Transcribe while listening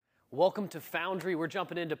Welcome to Foundry. We're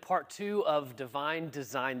jumping into part 2 of Divine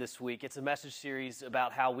Design this week. It's a message series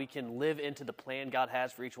about how we can live into the plan God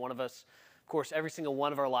has for each one of us. Of course, every single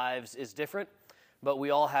one of our lives is different, but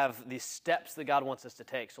we all have these steps that God wants us to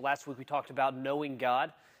take. So last week we talked about knowing God,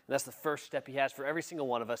 and that's the first step He has for every single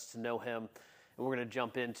one of us to know Him. And we're going to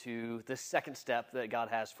jump into the second step that God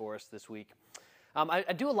has for us this week.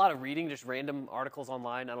 I do a lot of reading, just random articles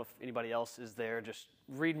online. I don't know if anybody else is there, just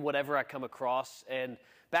reading whatever I come across. And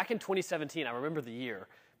back in 2017, I remember the year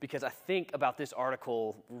because I think about this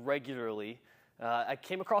article regularly. I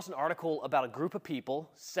came across an article about a group of people,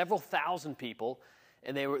 several thousand people,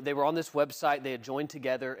 and they were on this website. They had joined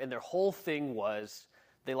together, and their whole thing was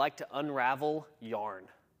they like to unravel yarn.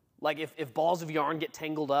 Like if balls of yarn get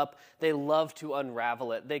tangled up, they love to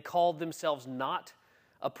unravel it. They called themselves Not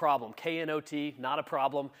a Problem, K-N-O-T, Not a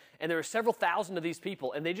Problem. And there were several thousand of these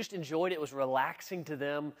people, and they just enjoyed it. It was relaxing to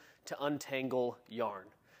them to untangle yarn.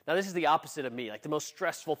 Now, this is the opposite of me. Like, the most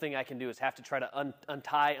stressful thing I can do is have to try to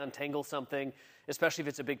untangle something, especially if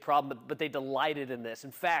it's a big problem, but they delighted in this.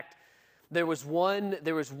 In fact, there was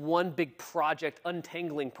one big project,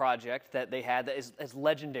 untangling project, that they had that is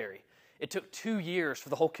legendary. It took 2 years for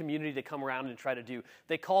the whole community to come around and try to do.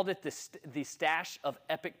 They called it the stash of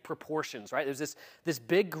epic proportions, right? There's this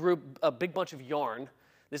big group, a big bunch of yarn.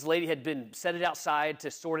 This lady had set it outside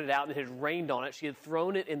to sort it out, and it had rained on it. She had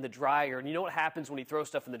thrown it in the dryer, and you know what happens when you throw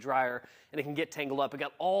stuff in the dryer and it can get tangled up? It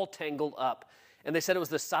got all tangled up. And they said it was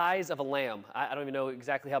the size of a lamb. I don't even know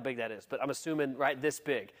exactly how big that is, but I'm assuming, right, this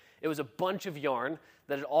big. It was a bunch of yarn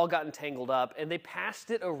that had all gotten tangled up, and they passed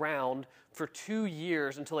it around for 2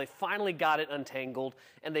 years until they finally got it untangled,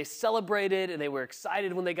 and they celebrated, and they were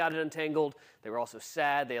excited when they got it untangled. They were also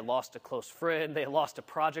sad. They had lost a close friend. They had lost a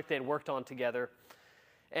project they had worked on together.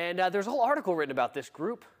 And there's a whole article written about this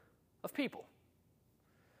group of people.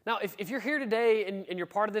 Now, if you're here today and you're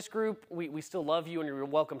part of this group, we still love you and you're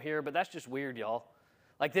welcome here, but that's just weird, y'all.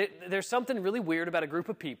 Like, there's something really weird about a group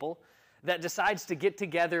of people that decides to get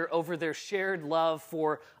together over their shared love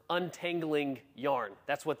for untangling yarn.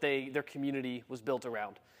 That's what their community was built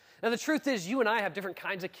around. Now, the truth is, you and I have different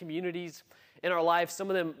kinds of communities in our life. Some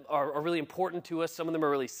of them are really important to us. Some of them are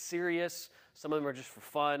really serious. Some of them are just for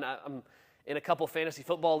fun. I'm in a couple fantasy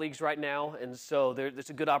football leagues right now, and so there's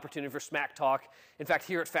a good opportunity for smack talk. In fact,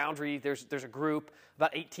 here at Foundry, there's a group,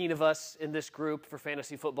 about 18 of us in this group for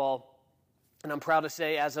fantasy football, and I'm proud to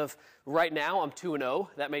say as of right now, I'm 2-0.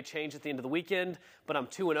 That may change at the end of the weekend, but I'm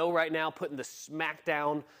 2-0 right now, putting the smack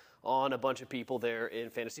down on a bunch of people there in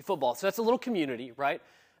fantasy football. So that's a little community, right?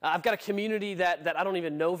 I've got a community that I don't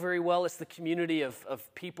even know very well. It's the community of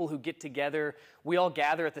people who get together. We all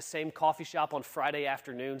gather at the same coffee shop on Friday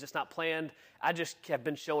afternoons. It's not planned. I just have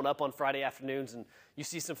been showing up on Friday afternoons, and you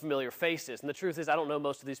see some familiar faces. And the truth is, I don't know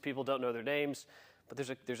most of these people, don't know their names, but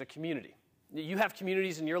there's a community. You have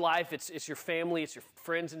communities in your life. It's your family. It's your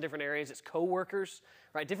friends in different areas. It's coworkers,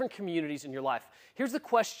 right? Different communities in your life. Here's the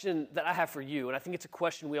question that I have for you, and I think it's a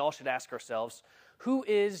question we all should ask ourselves. Who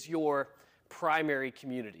is your primary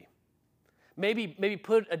community? Maybe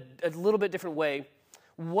put a little bit different way,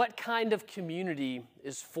 what kind of community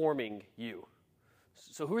is forming you?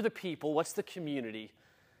 So who are the people, what's the community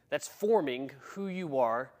that's forming who you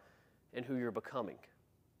are and who you're becoming?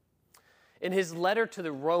 In his letter to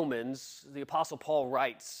the Romans, the Apostle Paul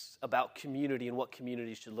writes about community and what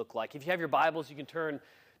community should look like. If you have your Bibles, you can turn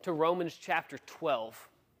to Romans chapter 12.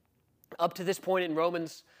 Up to this point in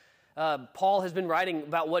Romans, Paul has been writing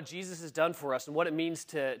about what Jesus has done for us and what it means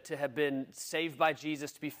to have been saved by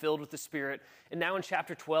Jesus, to be filled with the Spirit. And now in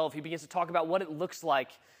chapter 12, he begins to talk about what it looks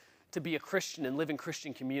like to be a Christian and live in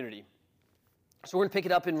Christian community. So we're going to pick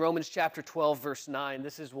it up in Romans chapter 12, verse 9.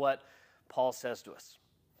 This is what Paul says to us.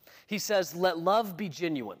 He says, "Let love be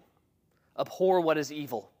genuine. Abhor what is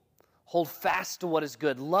evil. Hold fast to what is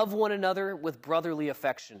good. Love one another with brotherly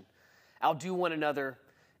affection. Outdo one another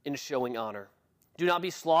in showing honor. Do not be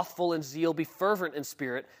slothful in zeal. Be fervent in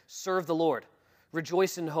spirit. Serve the Lord.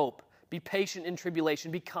 Rejoice in hope. Be patient in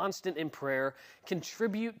tribulation. Be constant in prayer.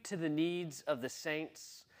 Contribute to the needs of the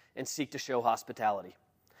saints and seek to show hospitality.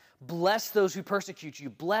 Bless those who persecute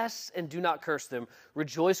you. Bless and do not curse them.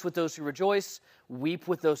 Rejoice with those who rejoice. Weep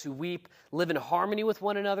with those who weep. Live in harmony with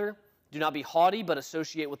one another. Do not be haughty, but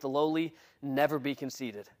associate with the lowly. Never be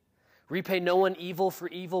conceited. Repay no one evil for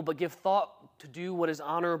evil, but give thought to do what is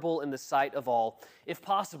honorable in the sight of all. If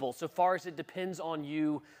possible, so far as it depends on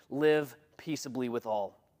you, live peaceably with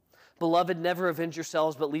all. Beloved, never avenge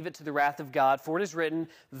yourselves, but leave it to the wrath of God. For it is written,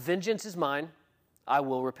 'Vengeance is mine, I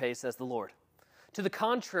will repay,' says the Lord. To the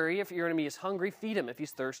contrary, if your enemy is hungry, feed him. If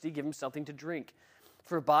he's thirsty, give him something to drink.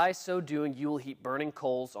 For by so doing you will heap burning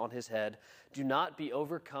coals on his head. Do not be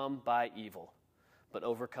overcome by evil, but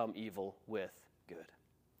overcome evil with good.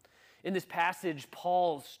 In this passage,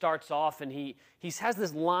 Paul starts off and he has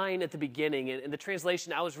this line at the beginning, and the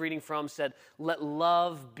translation I was reading from said, let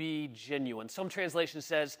love be genuine. Some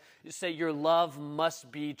translations say your love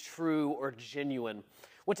must be true or genuine.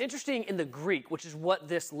 What's interesting in the Greek, which is what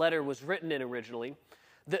this letter was written in originally,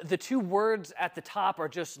 the two words at the top are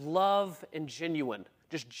just love and genuine,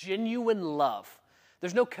 just genuine love.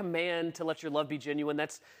 There's no command to let your love be genuine.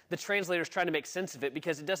 That's the translators trying to make sense of it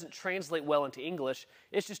because it doesn't translate well into English.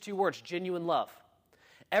 It's just two words, genuine love.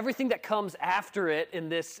 Everything that comes after it in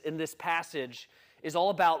this passage is all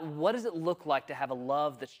about what does it look like to have a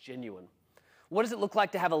love that's genuine? What does it look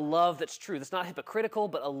like to have a love that's true, that's not hypocritical,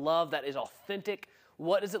 but a love that is authentic?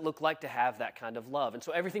 What does it look like to have that kind of love? And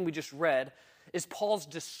so everything we just read is Paul's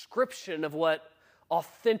description of what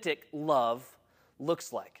authentic love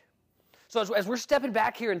looks like. So as we're stepping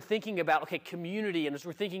back here and thinking about, community, and as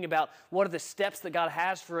we're thinking about what are the steps that God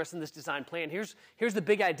has for us in this design plan, here's the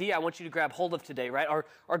big idea I want you to grab hold of today, right?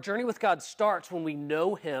 Our journey with God starts when we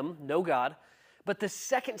know Him, know God, but the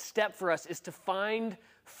second step for us is to find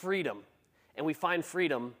freedom, and we find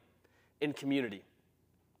freedom in community.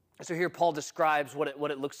 So here Paul describes what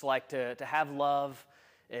it looks like to have love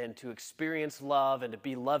and to experience love and to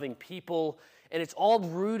be loving people, and it's all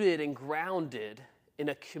rooted and grounded in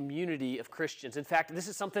a community of Christians. In fact, this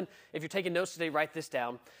is something, if you're taking notes today, write this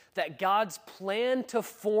down, that God's plan to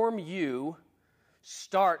form you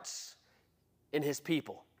starts in His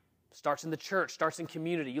people, starts in the church, starts in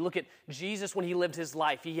community. You look at Jesus when He lived His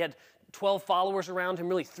life. He had 12 followers around Him.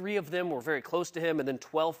 Really, 3 of them were very close to Him, and then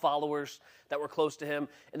 12 followers that were close to Him.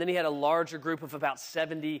 And then He had a larger group of about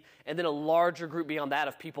 70, and then a larger group beyond that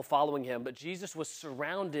of people following Him. But Jesus was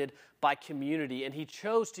surrounded by community, and He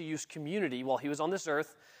chose to use community while He was on this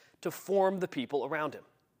earth to form the people around Him.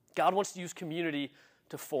 God wants to use community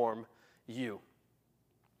to form you.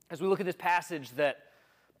 As we look at this passage that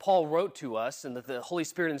Paul wrote to us and that the Holy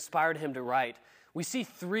Spirit inspired him to write, we see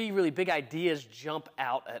 3 really big ideas jump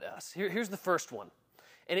out at us. Here's the first one.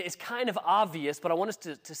 And it's kind of obvious, but I want us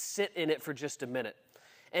to sit in it for just a minute.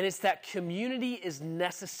 And it's that community is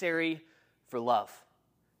necessary for love.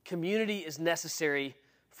 Community is necessary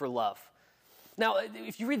for love. Now,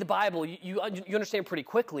 if you read the Bible, you understand pretty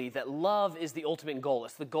quickly that love is the ultimate goal.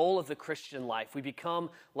 It's the goal of the Christian life. We become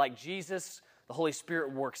like Jesus. The Holy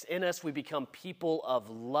Spirit works in us. We become people of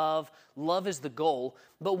love. Love is the goal.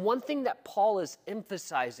 But one thing that Paul is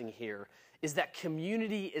emphasizing here is that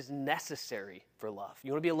community is necessary for love.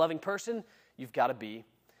 You want to be a loving person? You've got to be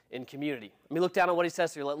in community. Let me look down on what he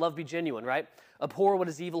says here. Let love be genuine, right? Abhor what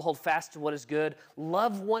is evil, hold fast to what is good.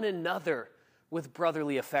 Love one another with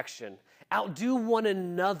brotherly affection. Outdo one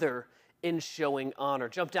another in showing honor.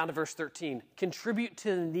 Jump down to verse 13. Contribute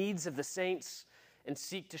to the needs of the saints and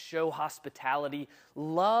seek to show hospitality.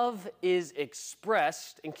 Love is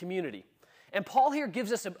expressed in community. And Paul here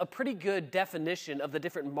gives us a pretty good definition of the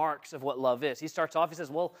different marks of what love is. He starts off, he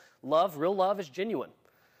says, real love is genuine.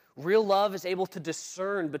 Real love is able to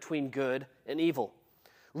discern between good and evil.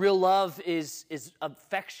 Real love is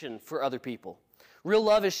affection for other people. Real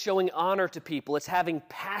love is showing honor to people. It's having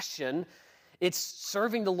passion. It's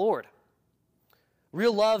serving the Lord.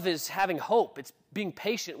 Real love is having hope. It's being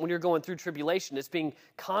patient when you're going through tribulation. It's being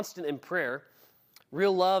constant in prayer.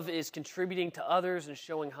 Real love is contributing to others and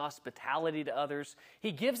showing hospitality to others.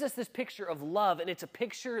 He gives us this picture of love, and it's a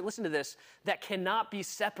picture, listen to this, that cannot be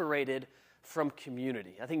separated from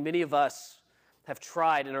community. I think many of us have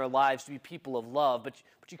tried in our lives to be people of love, but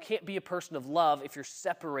you can't be a person of love if you're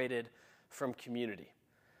separated from community.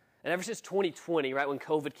 And ever since 2020, right, when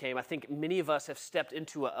COVID came, I think many of us have stepped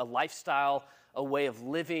into a lifestyle, a way of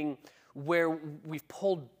living where we've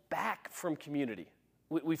pulled back from community.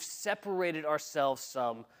 We've separated ourselves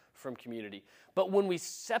some from community. But when we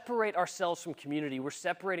separate ourselves from community, we're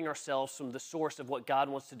separating ourselves from the source of what God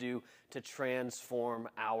wants to do to transform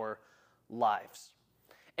our lives.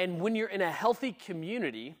 And when you're in a healthy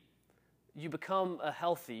community, you become a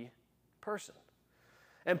healthy person.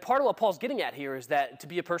 And part of what Paul's getting at here is that to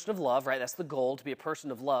be a person of love, right, that's the goal, to be a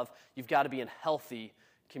person of love, you've got to be in healthy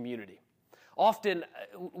community. Often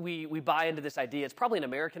we buy into this idea. It's probably an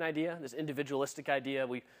American idea, this individualistic idea.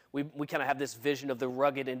 We kind of have this vision of the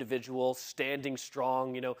rugged individual standing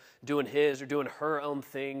strong, doing his or doing her own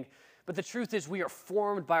thing. But the truth is we are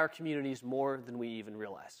formed by our communities more than we even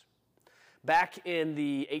realize. Back in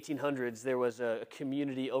the 1800s, there was a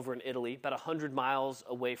community over in Italy, about 100 miles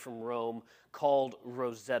away from Rome, called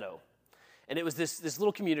Roseto. And it was this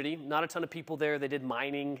little community, not a ton of people there. They did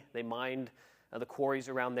mining. They mined the quarries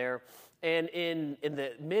around there. And in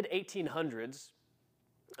the mid-1800s,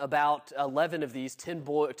 about 11 of these, 10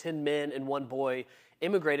 men and one boy,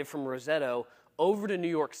 immigrated from Roseto over to New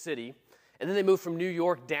York City, and then they moved from New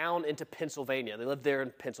York down into Pennsylvania. They lived there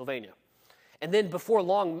in Pennsylvania. And then before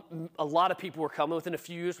long, a lot of people were coming. Within a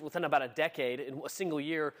few years, within about a decade, in a single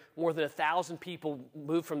year, more than 1,000 people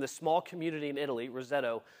moved from this small community in Italy,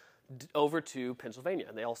 Roseto, over to Pennsylvania.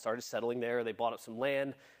 And they all started settling there. They bought up some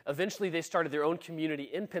land. Eventually, they started their own community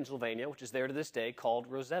in Pennsylvania, which is there to this day, called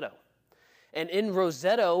Roseto. And in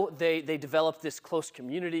Roseto, they developed this close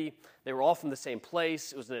community. They were all from the same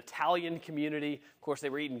place. It was an Italian community. Of course, they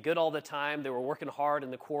were eating good all the time. They were working hard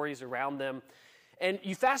in the quarries around them. And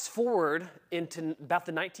you fast forward into about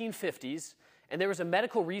the 1950s, and there was a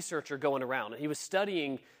medical researcher going around, and he was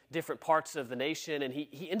studying different parts of the nation, and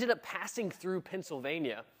he ended up passing through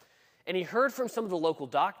Pennsylvania. And he heard from some of the local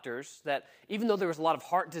doctors that even though there was a lot of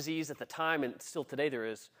heart disease at the time, and still today there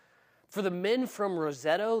is, for the men from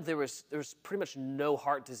Roseto, there was pretty much no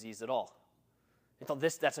heart disease at all. He thought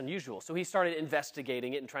that's unusual. So he started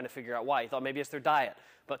investigating it and trying to figure out why. He thought maybe it's their diet.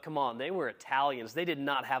 But come on, they were Italians. They did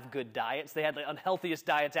not have good diets. They had the unhealthiest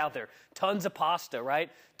diets out there. Tons of pasta,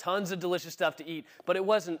 right? Tons of delicious stuff to eat. But it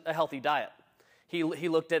wasn't a healthy diet. He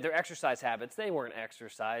looked at their exercise habits. They weren't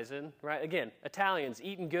exercising, right? Again, Italians,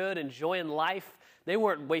 eating good, enjoying life. They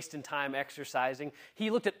weren't wasting time exercising.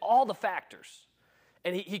 He looked at all the factors.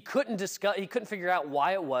 And he couldn't figure out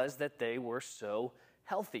why it was that they were so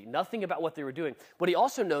healthy. Nothing about what they were doing. What he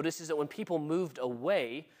also noticed is that when people moved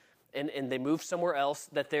away and they moved somewhere else,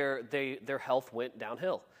 that their health went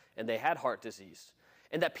downhill and they had heart disease.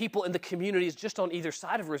 And that people in the communities just on either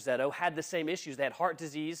side of Roseto had the same issues. They had heart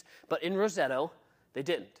disease, but in Roseto, they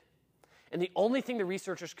didn't. And the only thing the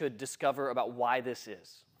researchers could discover about why this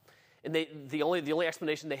is, and the only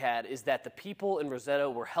explanation they had is that the people in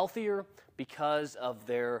Roseto were healthier because of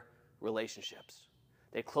their relationships.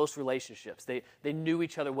 They had close relationships. They knew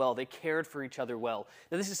each other well. They cared for each other well.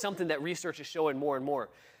 Now, this is something that research is showing more and more.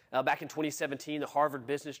 Back in 2017, the Harvard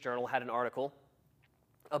Business Journal had an article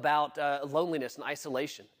about loneliness and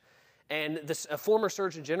isolation. And a former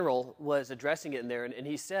Surgeon General was addressing it in there, and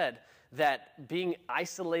he said that being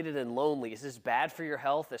isolated and lonely is as bad for your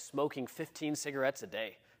health as smoking 15 cigarettes a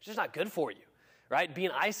day. It's just not good for you, right? Being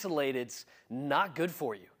isolated's not good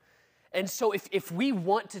for you. And so if we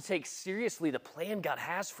want to take seriously the plan God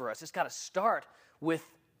has for us, it's got to start with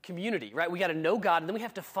community, right? We got to know God, and then we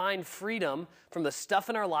have to find freedom from the stuff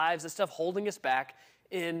in our lives, the stuff holding us back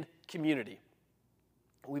in community.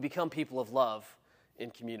 We become people of love in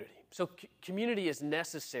community. So community is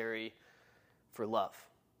necessary for love.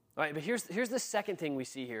 All right, but here's the second thing we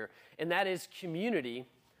see here, and that is community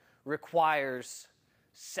requires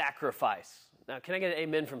sacrifice. Now, can I get an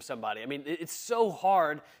amen from somebody? I mean, it's so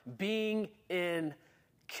hard being in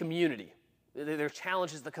community. There are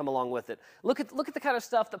challenges that come along with it. Look at the kind of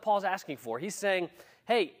stuff that Paul's asking for. He's saying,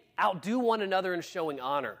 hey, outdo one another in showing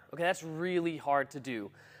honor. Okay, that's really hard to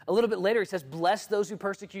do. A little bit later, he says, bless those who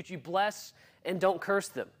persecute you, bless and don't curse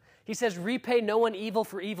them. He says, repay no one evil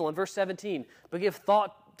for evil in verse 17, but give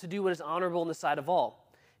thought to do what is honorable in the sight of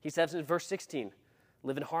all. He says in verse 16,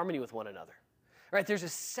 live in harmony with one another. All right, there's a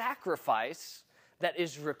sacrifice that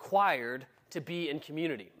is required to be in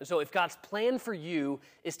community. And so if God's plan for you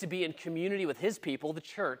is to be in community with his people, the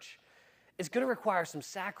church, it's going to require some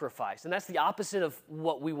sacrifice. And that's the opposite of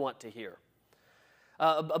what we want to hear.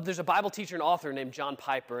 There's a Bible teacher and author named John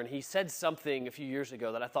Piper, and he said something a few years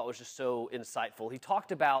ago that I thought was just so insightful. He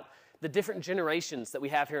talked about the different generations that we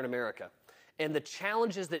have here in America and the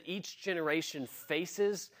challenges that each generation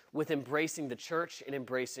faces with embracing the church and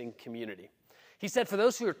embracing community. He said for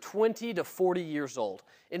those who are 20 to 40 years old,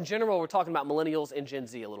 in general, we're talking about millennials and Gen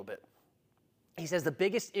Z a little bit. He says the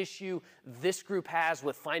biggest issue this group has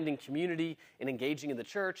with finding community and engaging in the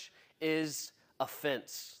church is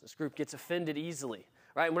offense. This group gets offended easily,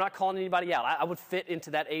 right? And we're not calling anybody out. I would fit into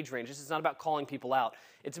that age range. This is not about calling people out.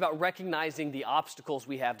 It's about recognizing the obstacles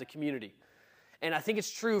we have to community. And I think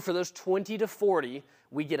it's true for those 20 to 40,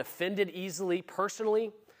 we get offended easily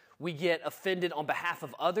personally. We get offended on behalf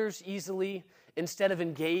of others easily. Instead of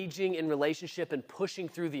engaging in relationship and pushing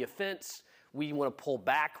through the offense, we want to pull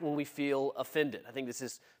back when we feel offended. I think this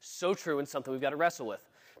is so true and something we've got to wrestle with.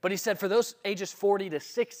 But he said for those ages 40 to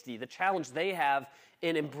 60, the challenge they have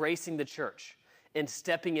in embracing the church and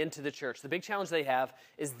stepping into the church, the big challenge they have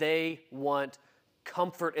is they want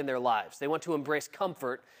comfort in their lives. They want to embrace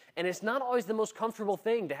comfort, and it's not always the most comfortable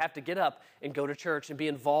thing to have to get up and go to church and be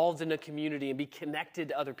involved in a community and be connected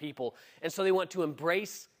to other people. And so they want to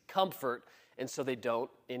embrace comfort and so they don't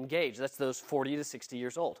engage. That's those 40 to 60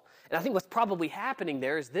 years old. And I think what's probably happening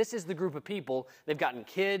there is this is the group of people, they've gotten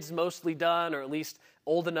kids mostly done, or at least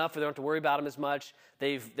old enough where they don't have to worry about them as much.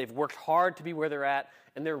 They've worked hard to be where they're at,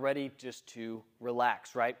 and they're ready just to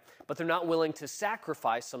relax, right? But they're not willing to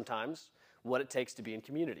sacrifice sometimes what it takes to be in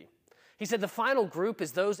community. He said the final group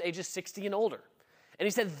is those ages 60 and older. And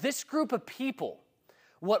he said this group of people,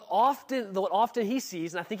 what often he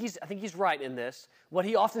sees, and I think he's right in this, what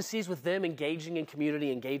he often sees with them engaging in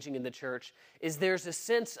community, engaging in the church, is there's a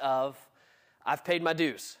sense of, I've paid my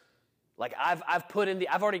dues. Like I've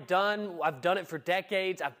done it for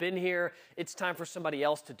decades, I've been here, it's time for somebody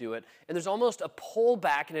else to do it. And there's almost a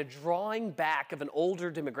pullback and a drawing back of an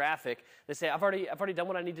older demographic that say, I've already done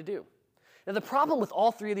what I need to do. Now the problem with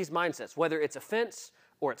all three of these mindsets, whether it's offense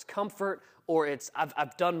or it's comfort or it's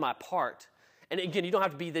I've done my part, and again, you don't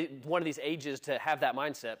have to be one of these ages to have that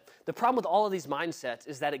mindset. The problem with all of these mindsets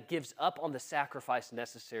is that it gives up on the sacrifice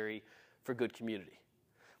necessary for good community.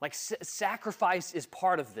 Like sacrifice is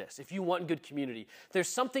part of this if you want good community. There's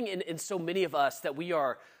something in so many of us that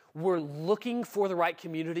we're looking for the right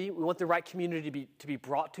community. We want the right community to be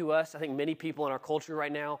brought to us. I think many people in our culture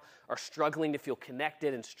right now are struggling to feel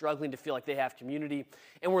connected and struggling to feel like they have community.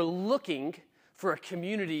 And we're looking for a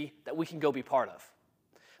community that we can go be part of.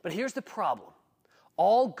 But here's the problem.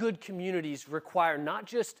 All good communities require not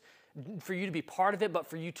just for you to be part of it, but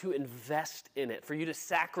for you to invest in it, for you to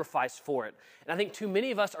sacrifice for it. And I think too many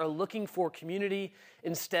of us are looking for community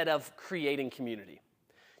instead of creating community.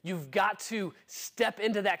 You've got to step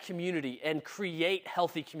into that community and create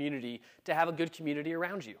healthy community to have a good community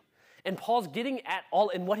around you. And Paul's getting at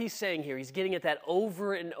and what he's saying here, he's getting at that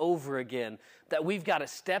over and over again, that we've got to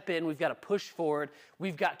step in, we've got to push forward,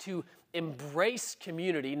 we've got to embrace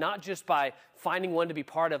community, not just by finding one to be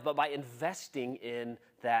part of, but by investing in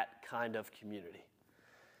that kind of community.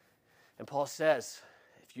 And Paul says,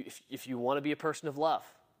 if you want to be a person of love,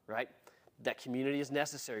 right, that community is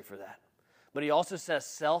necessary for that. But he also says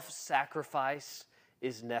self-sacrifice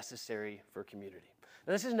is necessary for community.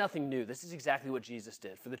 Now, this is nothing new. This is exactly what Jesus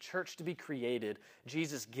did. For the church to be created,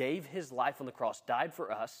 Jesus gave his life on the cross, died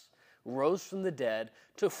for us, rose from the dead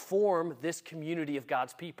to form this community of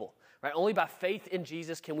God's people. Right? Only by faith in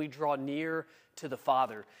Jesus can we draw near to the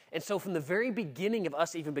Father. And so from the very beginning of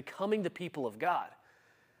us even becoming the people of God,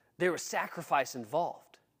 there was sacrifice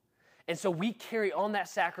involved. And so we carry on that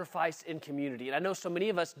sacrifice in community. And I know so many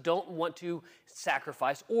of us don't want to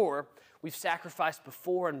sacrifice, or we've sacrificed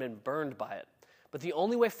before and been burned by it. But the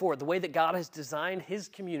only way forward, the way that God has designed his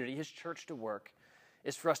community, his church to work,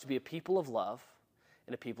 is for us to be a people of love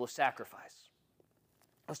and a people of sacrifice.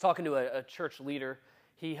 I was talking to a church leader.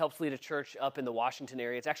 He helps lead a church up in the Washington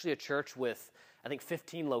area. It's actually a church with, I think,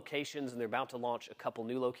 15 locations, and they're about to launch a couple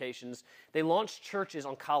new locations. They launch churches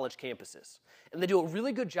on college campuses, and they do a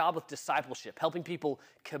really good job with discipleship, helping people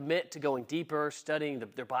commit to going deeper, studying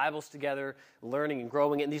their Bibles together, learning and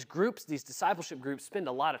growing. And these groups, these discipleship groups, spend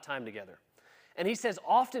a lot of time together. And he says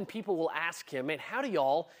often people will ask him, man, how do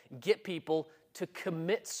y'all get people to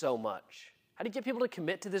commit so much? How do you get people to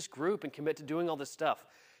commit to this group and commit to doing all this stuff?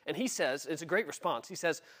 And he says, it's a great response, he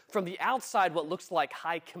says, from the outside, what looks like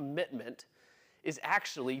high commitment is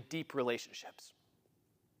actually deep relationships.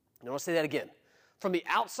 And I want to say that again. From the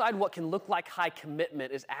outside, what can look like high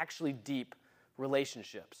commitment is actually deep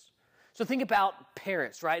relationships. So think about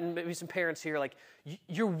parents, right? And maybe some parents here, like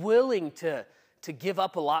you're willing to give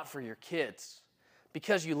up a lot for your kids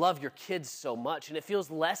because you love your kids so much. And it feels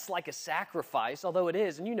less like a sacrifice, although it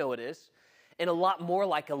is, and you know it is, and a lot more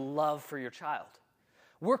like a love for your child.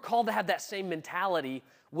 We're called to have that same mentality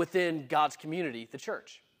within God's community, the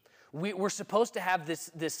church. We're supposed to have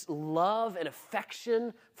this love and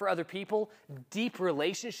affection for other people, deep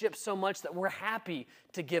relationships so much that we're happy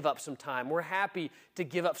to give up some time. We're happy to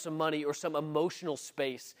give up some money or some emotional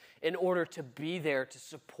space in order to be there to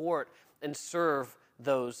support and serve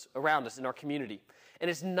those around us in our community. And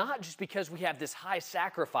it's not just because we have this high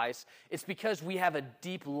sacrifice, it's because we have a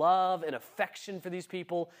deep love and affection for these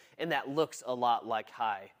people, and that looks a lot like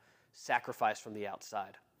high sacrifice from the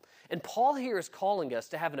outside. And Paul here is calling us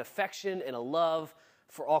to have an affection and a love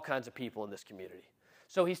for all kinds of people in this community.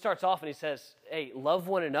 So he starts off and he says, hey, love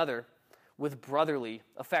one another with brotherly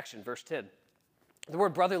affection, verse 10. The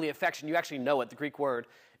word brotherly affection, you actually know it, the Greek word,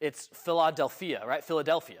 it's Philadelphia, right?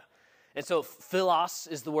 Philadelphia. And so philos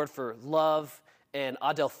is the word for love, and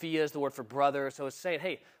adelphia is the word for brother. So it's saying,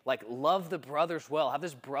 hey, like love the brothers well, have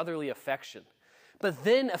this brotherly affection. But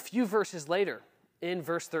then a few verses later, in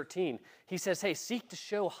verse 13, he says, hey, seek to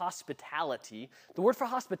show hospitality. The word for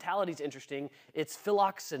hospitality is interesting. It's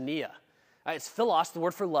philoxenia. It's philos, the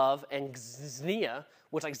word for love, and xenia,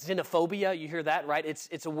 which like xenophobia, you hear that, right?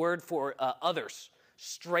 It's a word for others,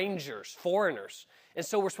 strangers, foreigners. And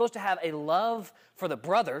so we're supposed to have a love for the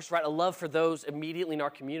brothers, right? A love for those immediately in our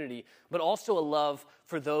community, but also a love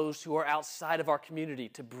for those who are outside of our community,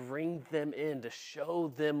 to bring them in, to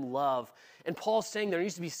show them love. And Paul's saying there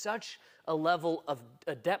needs to be such a level of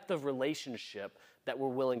a depth of relationship that we're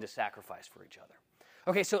willing to sacrifice for each other.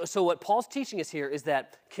 Okay, so what Paul's teaching us here is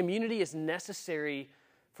that community is necessary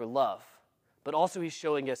for love, but also he's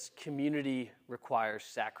showing us community requires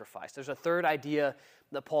sacrifice. There's a third idea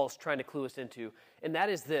that Paul's trying to clue us into, and that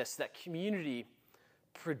is this, that community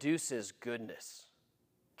produces goodness.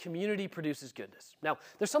 Community produces goodness. Now,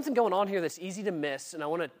 there's something going on here that's easy to miss, and I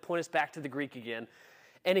want to point us back to the Greek again.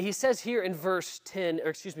 And he says here in verse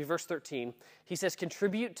 13, he says,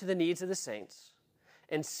 contribute to the needs of the saints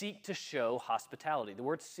and seek to show hospitality. The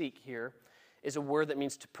word seek here is a word that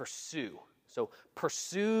means to pursue. So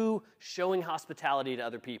pursue showing hospitality to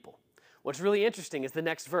other people. What's really interesting is the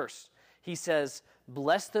next verse. He says,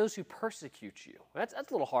 bless those who persecute you. That's a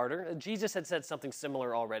little harder. Jesus had said something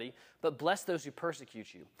similar already, but bless those who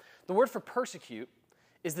persecute you. The word for persecute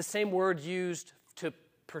is the same word used to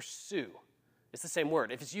pursue. It's the same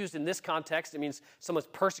word. If it's used in this context, it means someone's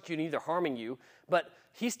persecuting you, they're harming you. But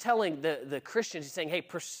he's telling the Christians, he's saying, hey,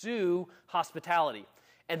 pursue hospitality.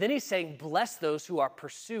 And then he's saying, bless those who are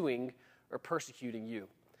pursuing or persecuting you.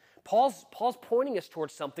 Paul's pointing us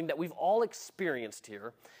towards something that we've all experienced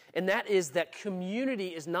here, and that is that community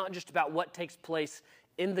is not just about what takes place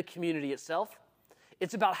in the community itself.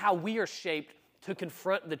 It's about how we are shaped to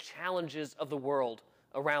confront the challenges of the world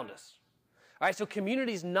around us. All right, so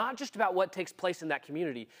community is not just about what takes place in that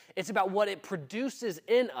community. It's about what it produces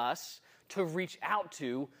in us to reach out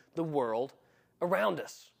to the world around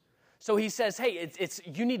us. So he says, hey,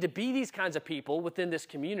 you need to be these kinds of people within this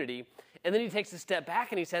community. And then he takes a step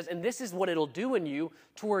back and he says, and this is what it'll do in you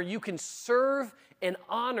to where you can serve and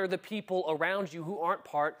honor the people around you who aren't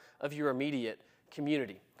part of your immediate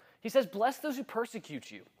community. He says, bless those who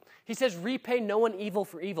persecute you. He says, repay no one evil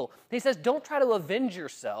for evil. He says, don't try to avenge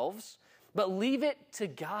yourselves, but leave it to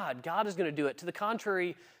God. God is going to do it. To the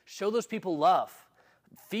contrary, show those people love.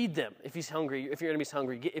 Feed them if he's hungry, if your enemy's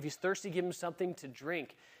hungry. If he's thirsty, give him something to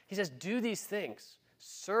drink. He says, do these things.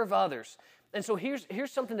 Serve others. And so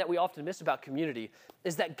here's something that we often miss about community,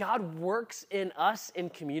 is that God works in us in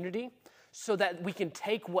community so that we can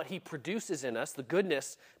take what he produces in us, the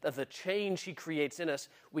goodness of the change he creates in us,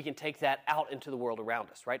 we can take that out into the world around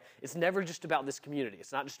us, right? It's never just about this community.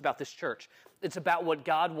 It's not just about this church. It's about what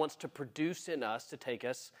God wants to produce in us to take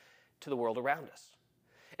us to the world around us.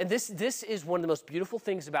 And this is one of the most beautiful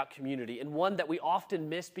things about community, and one that we often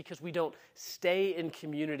miss because we don't stay in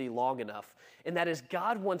community long enough. And that is,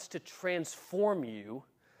 God wants to transform you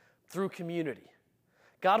through community.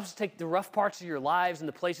 God wants to take the rough parts of your lives and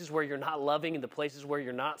the places where you're not loving and the places where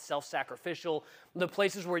you're not self-sacrificial, the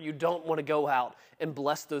places where you don't want to go out, and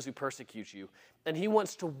bless those who persecute you. And he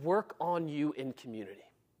wants to work on you in community.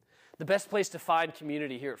 The best place to find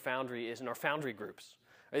community here at Foundry is in our Foundry groups.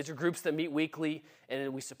 These are groups that meet weekly,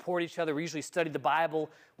 and we support each other. We usually study the Bible.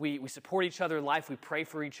 We support each other in life. We pray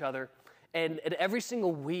for each other. And every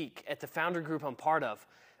single week at the Foundry group I'm part of,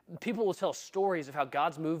 people will tell stories of how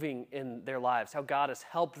God's moving in their lives, how God has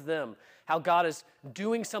helped them, how God is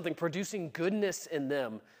doing something, producing goodness in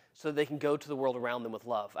them so that they can go to the world around them with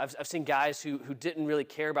love. I've seen guys who didn't really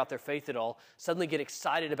care about their faith at all suddenly get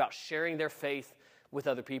excited about sharing their faith with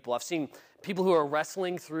other people. I've seen people who are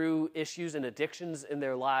wrestling through issues and addictions in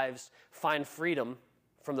their lives find freedom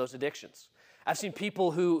from those addictions. I've seen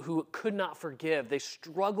people who could not forgive. They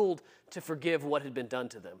struggled to forgive what had been done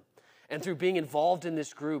to them. And through being involved in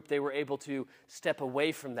this group, they were able to step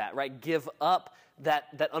away from that, right? Give up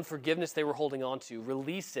that unforgiveness they were holding on to,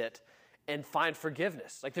 release it, and find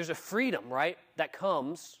forgiveness. Like, there's a freedom, right, that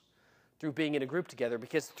comes through being in a group together,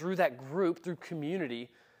 because through that group, through community,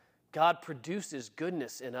 God produces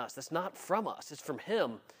goodness in us. That's not from us. It's from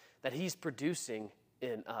him that he's producing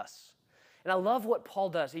in us. And I love what Paul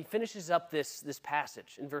does. He finishes up this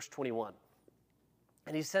passage in verse 21.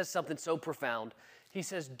 And he says something so profound. He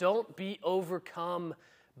says, don't be overcome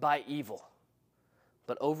by evil,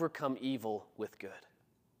 but overcome evil with good.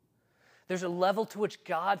 There's a level to which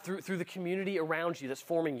God, through the community around you that's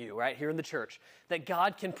forming you, right, here in the church, that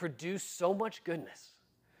God can produce so much goodness.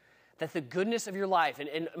 That the goodness of your life,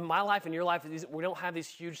 and my life and your life, we don't have these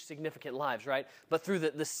huge, significant lives, right? But through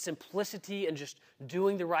the simplicity and just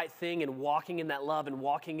doing the right thing and walking in that love and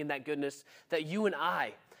walking in that goodness, that you and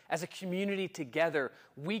I, as a community together,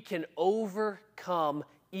 we can overcome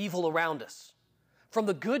evil around us. From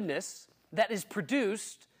the goodness that is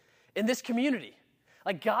produced in this community.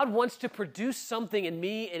 Like God wants to produce something in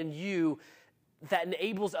me and you that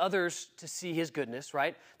enables others to see his goodness,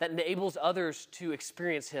 right? That enables others to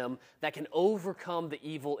experience him, that can overcome the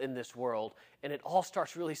evil in this world. And it all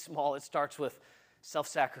starts really small. It starts with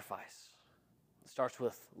self-sacrifice. It starts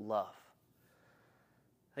with love.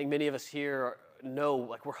 I think many of us here know,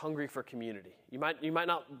 like, we're hungry for community. You might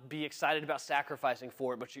not be excited about sacrificing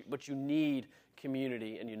for it, but you need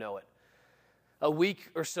community, and you know it. A week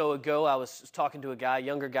or so ago, I was talking to a guy,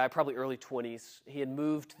 younger guy, probably early 20s. He had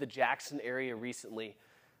moved to the Jackson area recently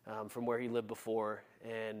from where he lived before,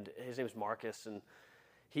 and his name was Marcus, and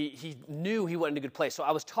he knew he wasn't in a good place. So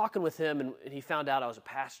I was talking with him, and he found out I was a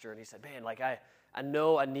pastor, and he said, man, like I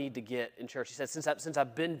know I need to get in church. He said, since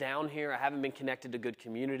I've been down here, I haven't been connected to good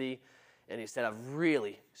community, and he said, I've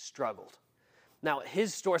really struggled. Now,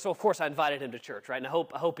 his story, so of course I invited him to church, right? And I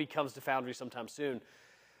hope he comes to Foundry sometime soon.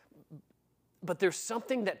 But there's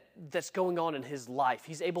something that's going on in his life.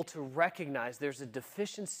 He's able to recognize there's a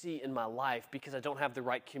deficiency in my life because I don't have the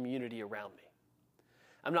right community around me.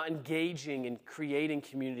 I'm not engaging in creating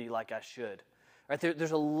community like I should. Right?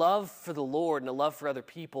 There's a love for the Lord and a love for other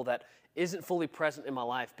people that isn't fully present in my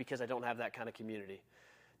life because I don't have that kind of community.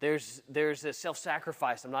 There's a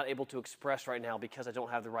self-sacrifice I'm not able to express right now because I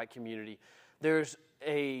don't have the right community. There's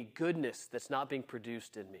a goodness that's not being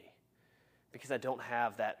produced in me because I don't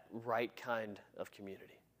have that right kind of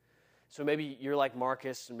community. So maybe you're like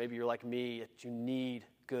Marcus, and maybe you're like me, that you need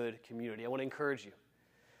good community. I want to encourage you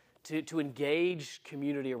to engage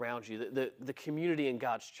community around you, the community in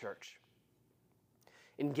God's church.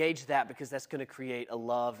 Engage that, because that's going to create a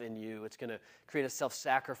love in you. It's going to create a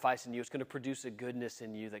self-sacrifice in you. It's going to produce a goodness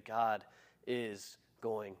in you that God is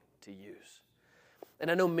going to use. And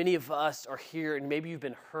I know many of us are here, and maybe you've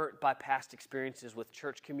been hurt by past experiences with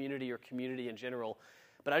church community or community in general,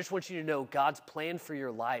 but I just want you to know God's plan for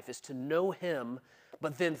your life is to know him,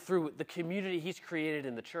 but then through the community he's created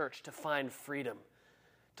in the church to find freedom.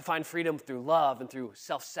 To find freedom through love and through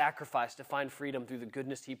self-sacrifice, to find freedom through the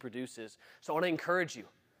goodness he produces. So I want to encourage you.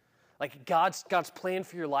 Like God's plan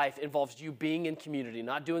for your life involves you being in community,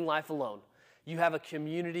 not doing life alone. You have a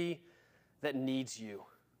community that needs you.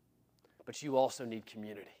 But you also need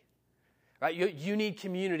community, right? You need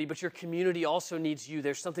community, but your community also needs you.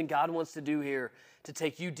 There's something God wants to do here to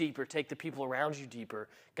take you deeper, take the people around you deeper.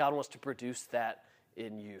 God wants to produce that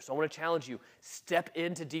in you. So I want to challenge you, step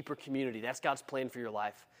into deeper community. That's God's plan for your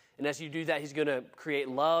life. And as you do that, he's going to create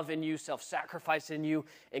love in you, self-sacrifice in you,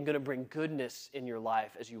 and going to bring goodness in your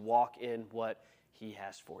life as you walk in what he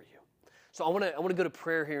has for you. So I want to go to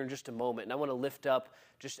prayer here in just a moment, and I want to lift up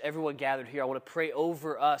just everyone gathered here. I want to pray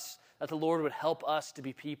over us that the Lord would help us to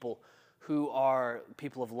be people who are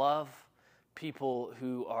people of love, people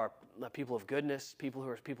who are people of goodness, people who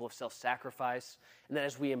are people of self-sacrifice, and that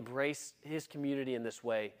as we embrace his community in this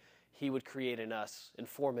way, he would create in us and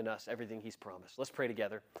form in us everything he's promised. Let's pray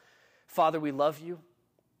together. Father, we love you.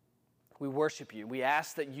 We worship you. We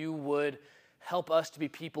ask that you would help us to be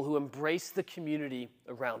people who embrace the community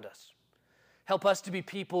around us. Help us to be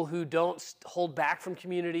people who don't hold back from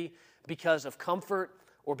community because of comfort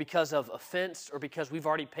or because of offense or because we've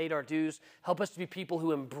already paid our dues. Help us to be people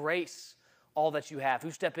who embrace all that you have,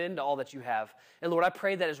 who step into all that you have. And Lord, I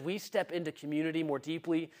pray that as we step into community more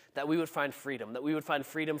deeply, that we would find freedom, that we would find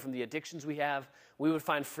freedom from the addictions we have. We would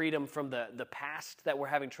find freedom from the past that we're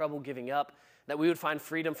having trouble giving up, that we would find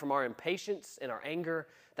freedom from our impatience and our anger,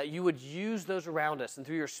 that you would use those around us, and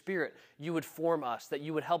through your Spirit, you would form us, that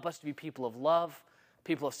you would help us to be people of love,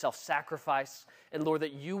 people of self-sacrifice, and Lord,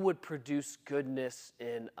 that you would produce goodness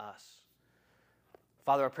in us.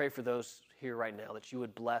 Father, I pray for those here right now, that you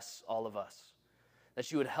would bless all of us,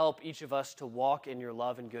 that you would help each of us to walk in your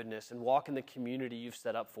love and goodness and walk in the community you've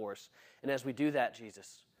set up for us. And as we do that,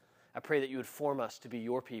 Jesus, I pray that you would form us to be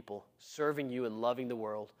your people, serving you and loving the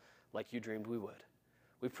world like you dreamed we would.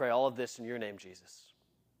 We pray all of this in your name, Jesus.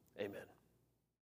 Amen.